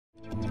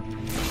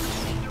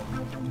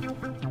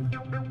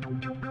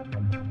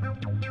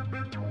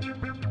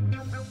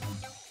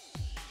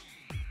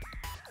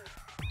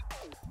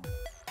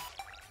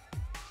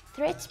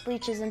Threats,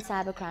 breaches and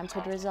cybercrime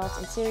could result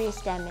in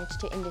serious damage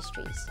to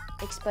industries,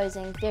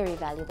 exposing very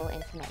valuable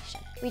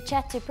information. We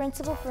chat to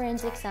Principal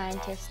Forensic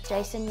Scientist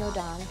Jason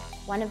Jordaan,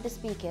 one of the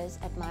speakers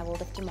at My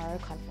World of Tomorrow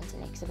conference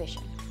and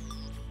exhibition.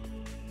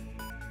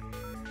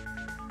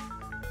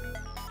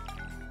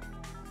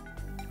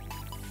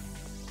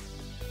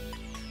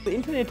 The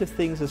Internet of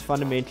Things is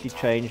fundamentally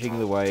changing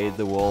the way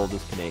the world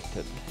is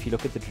connected. If you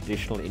look at the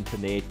traditional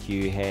internet,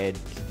 you had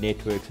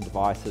networks and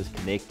devices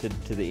connected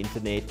to the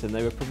internet, and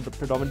they were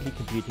predominantly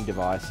computing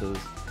devices,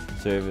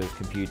 servers,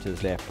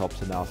 computers,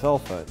 laptops, and now cell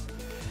phones.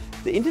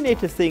 The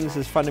Internet of Things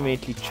has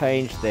fundamentally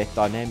changed that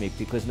dynamic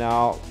because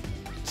now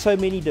so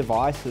many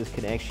devices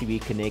can actually be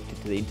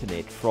connected to the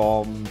internet,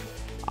 from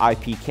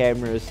IP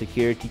cameras,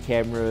 security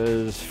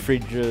cameras,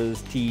 fridges,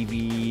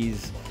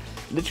 TVs.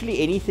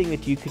 Literally anything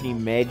that you can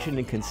imagine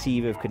and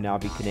conceive of can now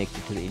be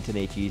connected to the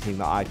internet using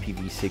the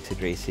IPv6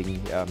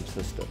 addressing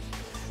system.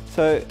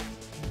 So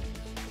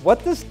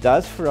what this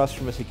does for us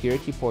from a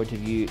security point of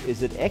view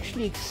is it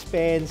actually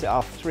expands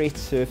our threat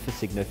surface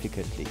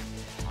significantly.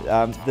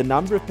 The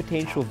number of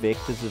potential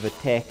vectors of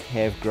attack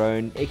have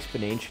grown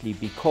exponentially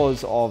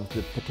because of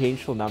the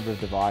potential number of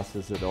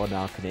devices that are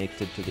now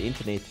connected to the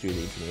internet through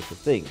the Internet of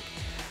Things.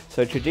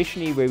 So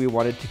traditionally, where we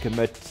wanted to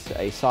commit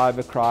a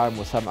cybercrime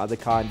or some other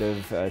kind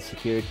of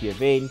security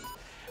event,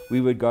 we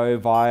would go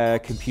via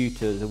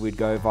computers or we'd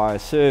go via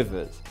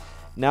servers.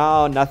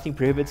 Now, nothing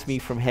prohibits me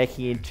from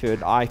hacking into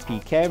an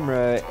IP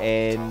camera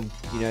and,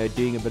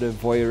 doing a bit of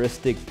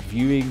voyeuristic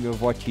viewing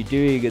of what you're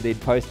doing and then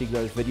posting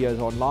those videos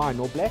online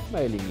or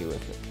blackmailing you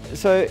with it.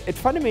 So it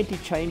fundamentally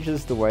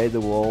changes the way the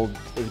world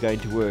is going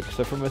to work.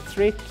 So from a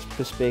threat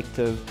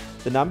perspective,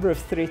 the number of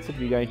threats that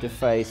we're going to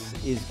face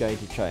is going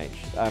to change.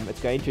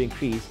 It's going to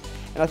increase.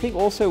 And I think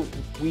also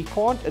we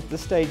can't at this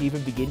stage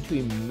even begin to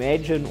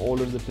imagine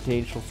all of the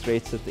potential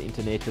threats that the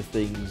Internet of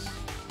Things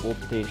will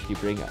potentially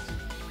bring us.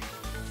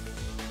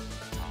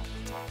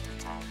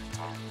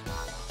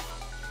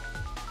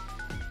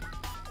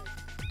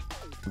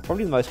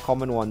 Probably the most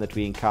common one that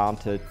we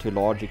encounter to a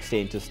large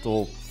extent is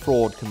still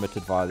fraud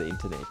committed via the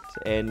internet.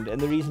 And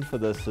the reason for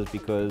this is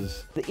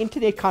because the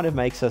internet kind of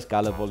makes us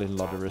gullible in a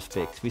lot of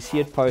respects. We see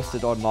it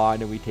posted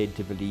online and we tend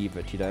to believe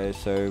it,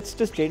 so it's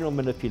just general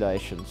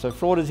manipulation. So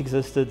fraud has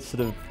existed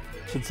sort of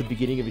since the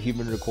beginning of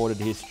human recorded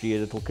history,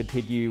 and it will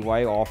continue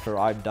way after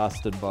I'm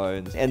dust and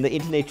bones. And the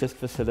internet just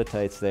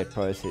facilitates that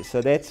process.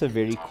 So that's a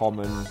very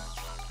common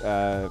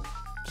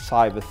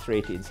cyber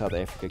threat in South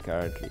Africa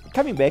currently.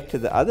 Coming back to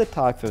the other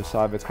type of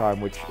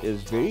cybercrime, which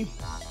is very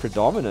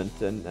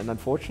predominant and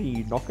unfortunately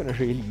you're not going to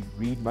really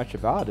read much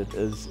about it,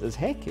 is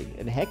hacking.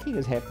 And hacking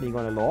is happening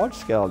on a large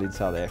scale in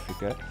South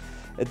Africa.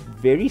 It's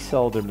very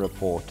seldom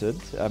reported.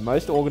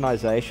 Most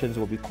organizations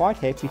will be quite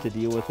happy to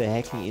deal with a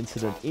hacking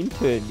incident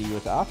internally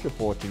without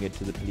reporting it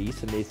to the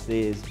police unless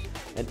there's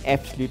an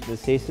absolute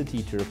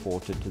necessity to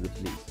report it to the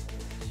police.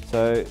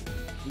 So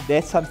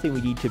that's something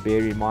we need to bear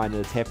in mind,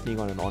 and it's happening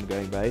on an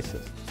ongoing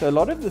basis. So a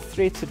lot of the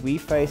threats that we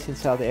face in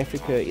South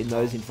Africa in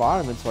those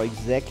environments are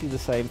exactly the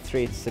same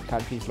threats that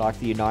countries like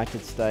the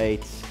United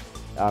States,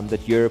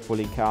 that Europe will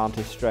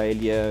encounter,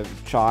 Australia,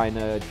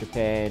 China,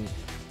 Japan,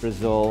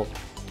 Brazil,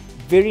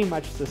 very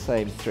much the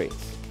same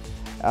threats.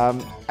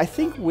 I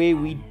think where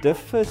we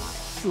differ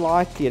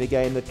slightly, and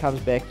again that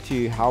comes back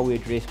to how we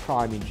address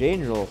crime in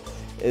general,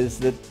 is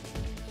that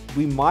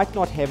we might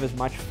not have as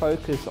much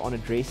focus on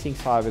addressing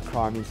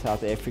cybercrime in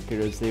South Africa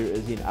as there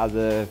is in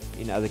other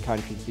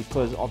countries,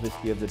 because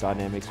obviously of the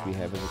dynamics we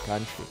have as a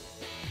country.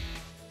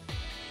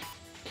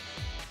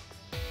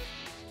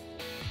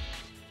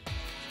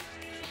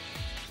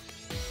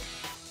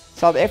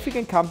 South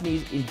African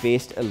companies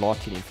invest a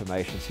lot in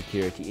information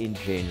security in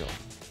general.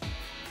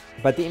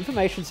 But the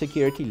information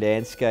security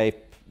landscape,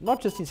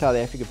 not just in South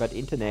Africa but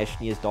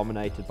internationally, is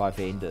dominated by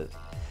vendors.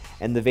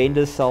 And the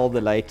vendors sell the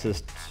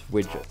latest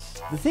widgets.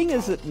 The thing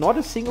is that not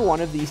a single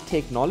one of these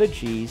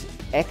technologies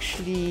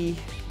actually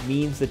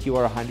means that you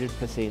are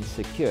 100%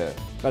 secure.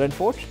 But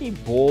unfortunately,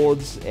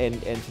 boards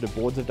and sort of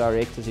boards of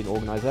directors in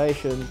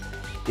organizations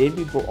then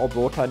are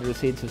brought under a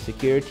sense of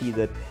security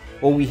that,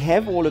 well, we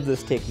have all of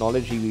this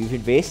technology, we've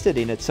invested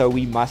in it, so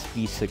we must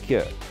be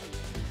secure.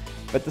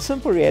 But the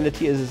simple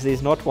reality is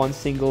there's not one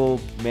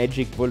single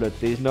magic bullet,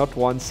 there's not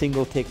one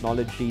single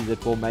technology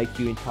that will make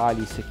you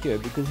entirely secure,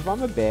 because if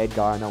I'm a bad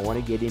guy and I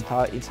want to get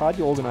inside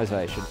the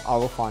organization, I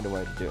will find a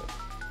way to do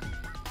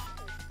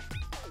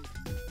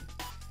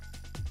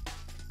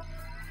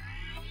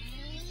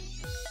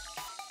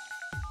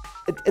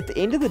it. At the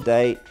end of the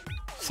day,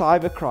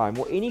 cybercrime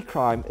or any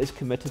crime is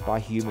committed by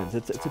humans.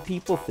 It's a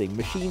people thing.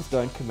 Machines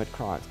don't commit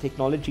crimes.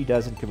 Technology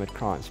doesn't commit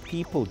crimes.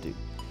 People do.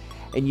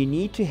 And you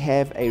need to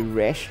have a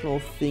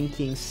rational,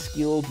 thinking,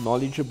 skilled,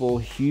 knowledgeable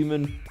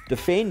human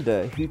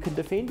defender who can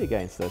defend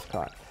against those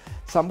crimes.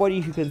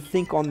 Somebody who can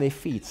think on their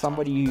feet,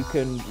 somebody who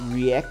can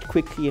react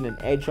quickly in an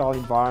agile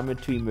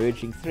environment to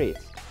emerging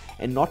threats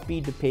and not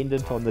be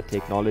dependent on the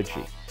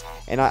technology.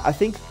 And I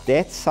think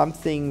that's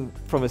something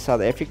from a South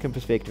African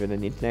perspective and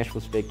an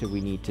international perspective we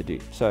need to do.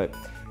 So,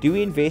 do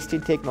we invest in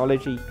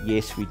technology?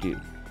 Yes, we do.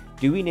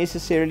 Do we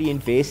necessarily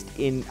invest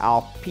in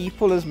our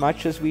people as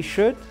much as we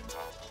should?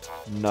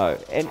 No.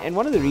 And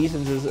one of the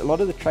reasons is a lot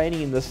of the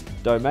training in this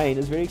domain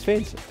is very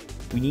expensive.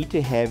 We need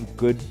to have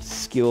good,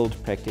 skilled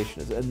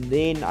practitioners, and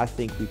then I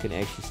think we can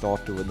actually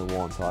start to win the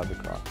war on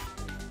cybercrime.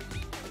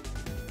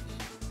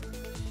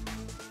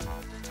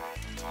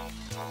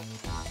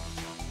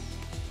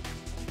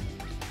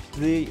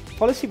 The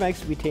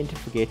policymakers we tend to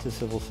forget is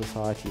civil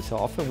society. So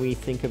often we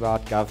think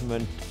about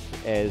government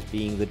as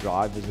being the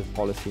drivers of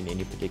policy in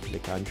any particular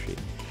country.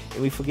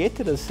 And we forget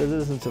that as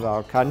citizens of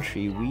our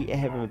country, we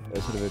have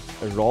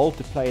a role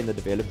to play in the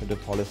development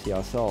of policy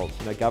ourselves.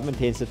 Government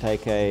tends to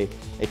take a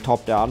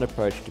top-down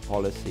approach to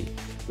policy,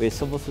 where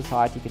civil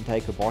society can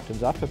take a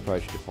bottoms-up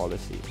approach to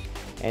policy.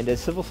 And as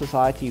civil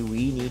society,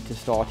 we need to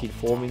start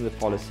informing the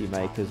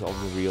policymakers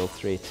of the real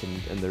threats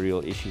and the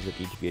real issues that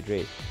need to be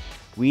addressed.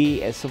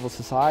 We as civil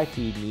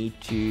society need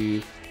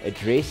to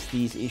address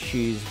these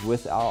issues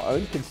with our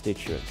own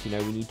constituents. We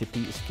need to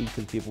speak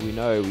to the people we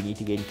know, we need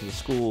to get into the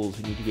schools,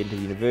 we need to get into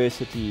the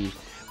universities,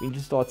 we need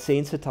to start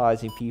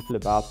sensitizing people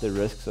about the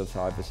risks of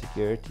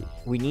cybersecurity.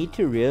 We need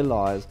to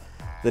realize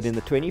that in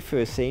the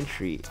 21st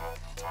century,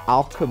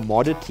 our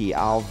commodity,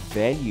 our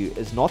value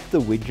is not the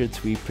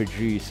widgets we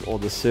produce or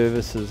the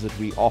services that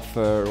we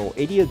offer or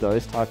any of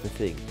those type of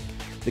things.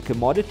 The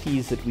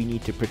commodities that we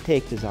need to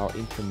protect is our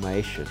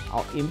information.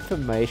 Our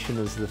information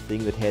is the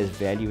thing that has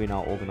value in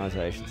our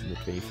organizations in the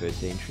 21st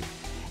century.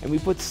 And we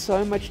put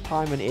so much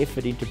time and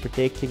effort into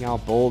protecting our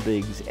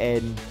buildings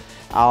and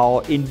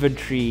our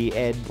inventory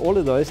and all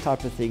of those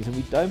type of things, and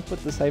we don't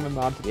put the same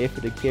amount of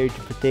effort and care into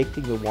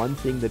protecting the one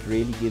thing that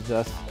really gives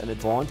us an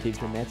advantage,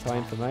 and that's our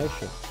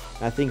information.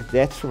 And I think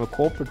that's, from a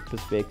corporate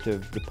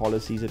perspective, the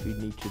policies that we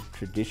need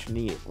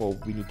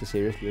to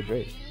seriously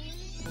address.